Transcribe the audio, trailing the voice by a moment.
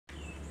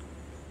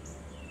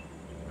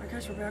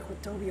guys, we're back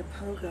with Dobie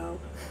Pogo.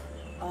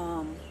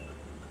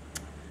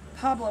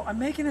 Pablo, I'm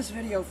making this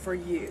video for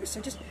you.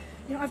 So just,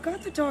 you know, I've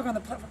got the dog on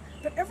the platform,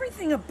 but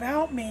everything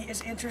about me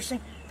is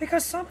interesting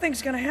because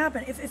something's going to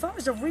happen. If I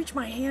was to reach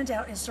my hand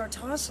out and start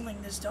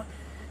tossing this dog,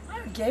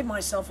 I gave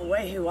myself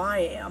away who I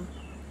am.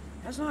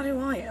 That's not who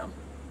I am.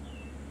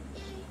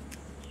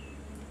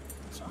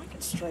 So I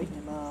can straighten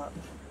him up.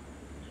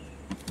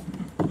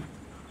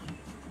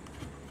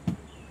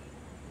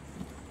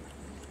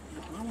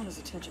 I want his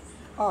attention.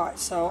 All right,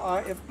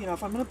 so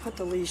if I'm going to put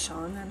the leash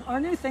on, then our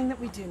new thing that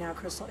we do now,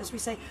 Crystal, is we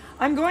say,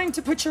 "I'm going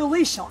to put your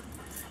leash on."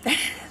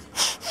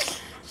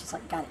 She's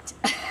like, "Got it."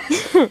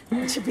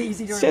 It should be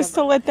easy to remember. Just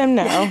to let them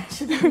know. It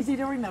should be easy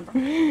to remember.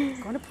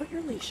 I'm going to put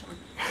your leash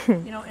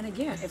on. You know, and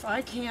again, if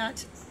I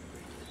can't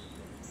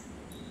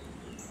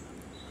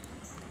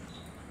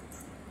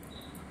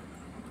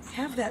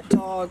have that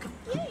dog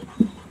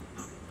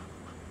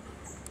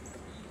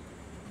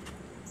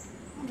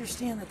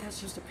understand that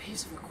that's just a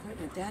piece of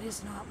equipment. That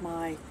is not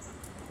my,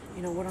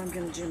 you know, what I'm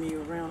going to jimmy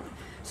you around.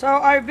 So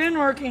I've been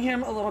working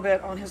him a little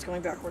bit on his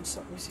going backwards.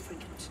 So let me see if I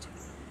can get him to do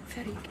it.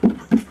 Fetty. I'm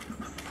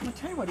going to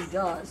tell you what he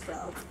does,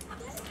 though.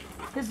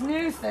 His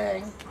new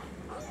thing.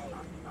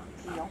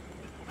 Heel.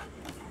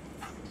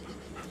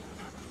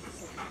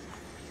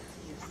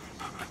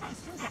 I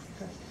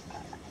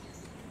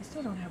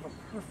still don't have a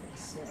perfect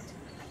sit.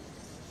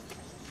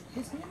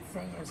 His new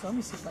thing is, let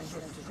me see if I can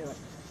get him to do it.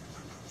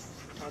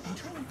 Dog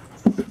control.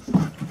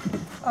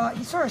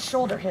 He sort of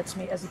shoulder hits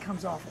me as he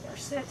comes off of there.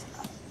 Sit.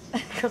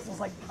 Crystal's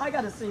like, I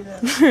gotta see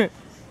this.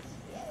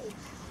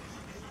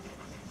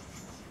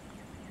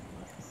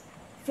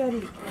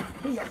 Fetty,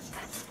 here.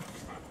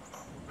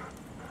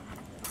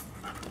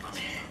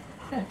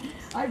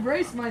 I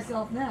brace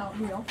myself now,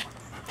 heel.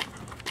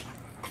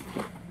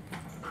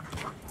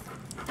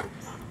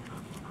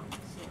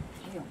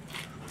 Heel.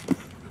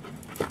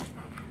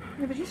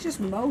 Yeah, but he's just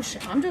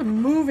motion. I'm just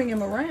moving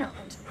him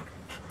around.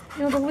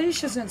 You know, the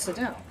leash is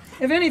incidental.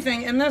 If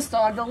anything, in this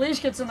dog, the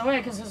leash gets in the way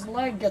because his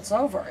leg gets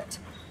over it.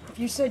 If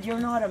you said you're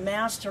not a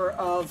master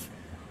of,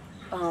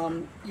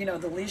 you know,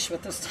 the leash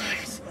with this dog,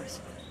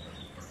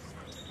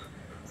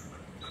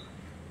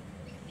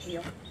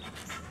 heel.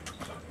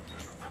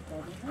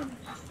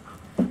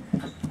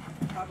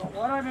 But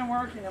what I've been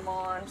working him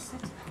on,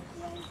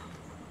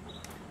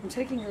 I'm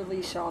taking your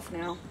leash off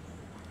now.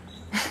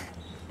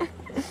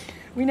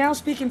 We now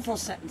speak in full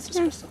sentences,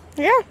 Crystal.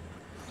 Yeah.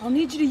 I'll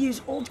need you to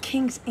use Old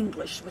King's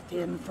English with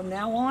him from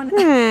now on.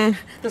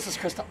 This is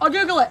Crystal. I'll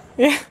Google it.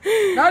 Yeah.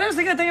 That is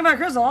the good thing about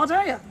Crystal, I'll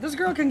tell you. This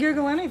girl can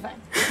Google anything.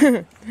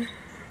 I'm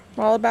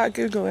all about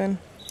Googling.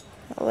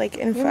 I like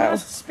info. You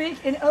must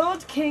speak in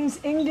Old King's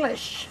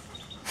English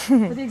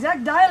with the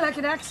exact dialect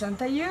and accent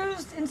they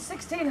used in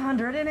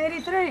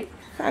 1683.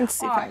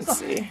 Fancy,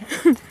 fancy.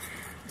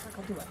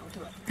 I'll do it.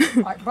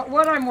 All right, but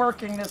what I'm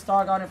working this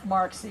dog on, if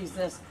Mark sees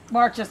this,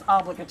 Mark just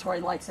obligatory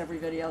likes every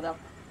video though.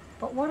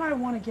 But what I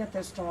want to get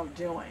this dog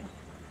doing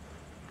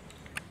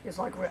is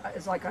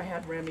like I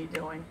had Remy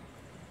doing.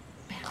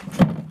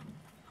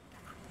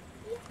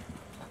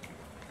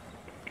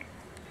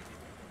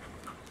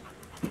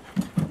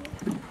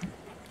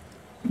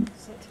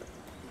 Sit.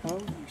 Oh,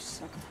 you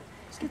sucker.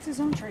 He gets his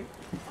own treat.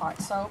 All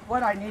right, so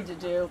what I need to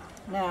do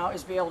now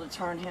is be able to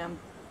turn him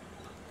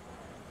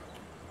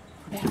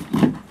back.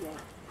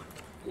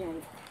 Yay.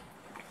 Yay.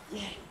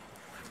 Yay.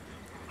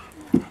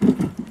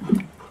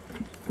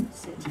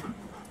 Sit.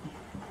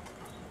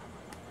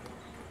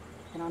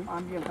 And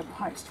I'm giving the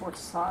bias towards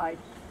the side.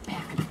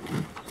 Back.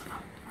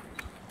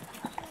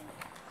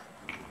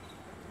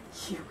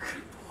 You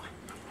good boy.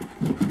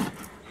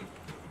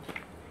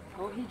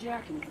 Oh, he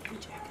jacking me. He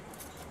jacking.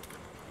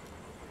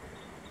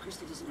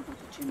 Krista doesn't know about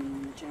the Jimmy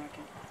and the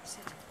jacket.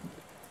 Sit.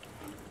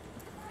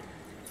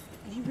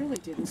 And he really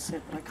didn't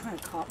sit, but I kind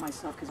of caught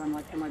myself because I'm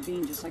like, am I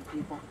being just like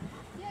people?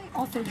 Yay,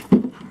 all things.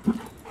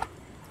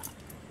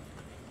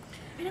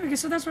 Anyway,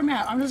 so that's where I'm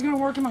at. I'm just going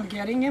to work him on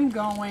getting him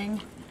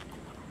going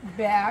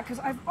back because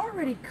I've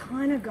already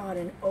kind of got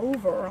an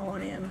over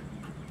on him.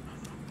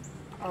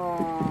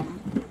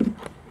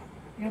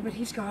 You know, but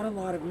he's got a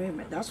lot of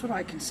movement. That's what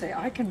I can say.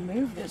 I can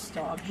move this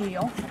dog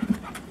heel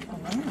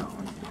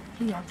around,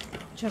 heel,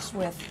 just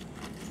with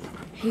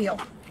heel.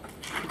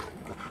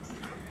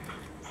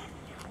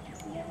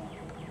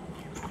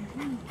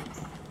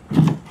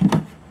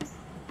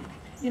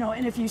 You know,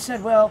 and if you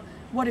said, well,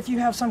 what if you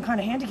have some kind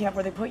of handicap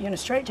where they put you in a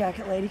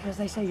straitjacket, lady, because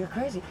they say you're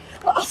crazy?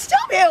 Well, I'll still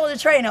be able to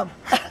train them.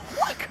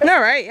 No,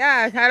 right?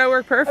 Yeah, that'll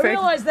work perfect. I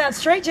realize that.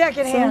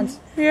 Straitjacket hands.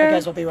 Yeah. You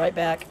guys will be right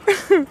back.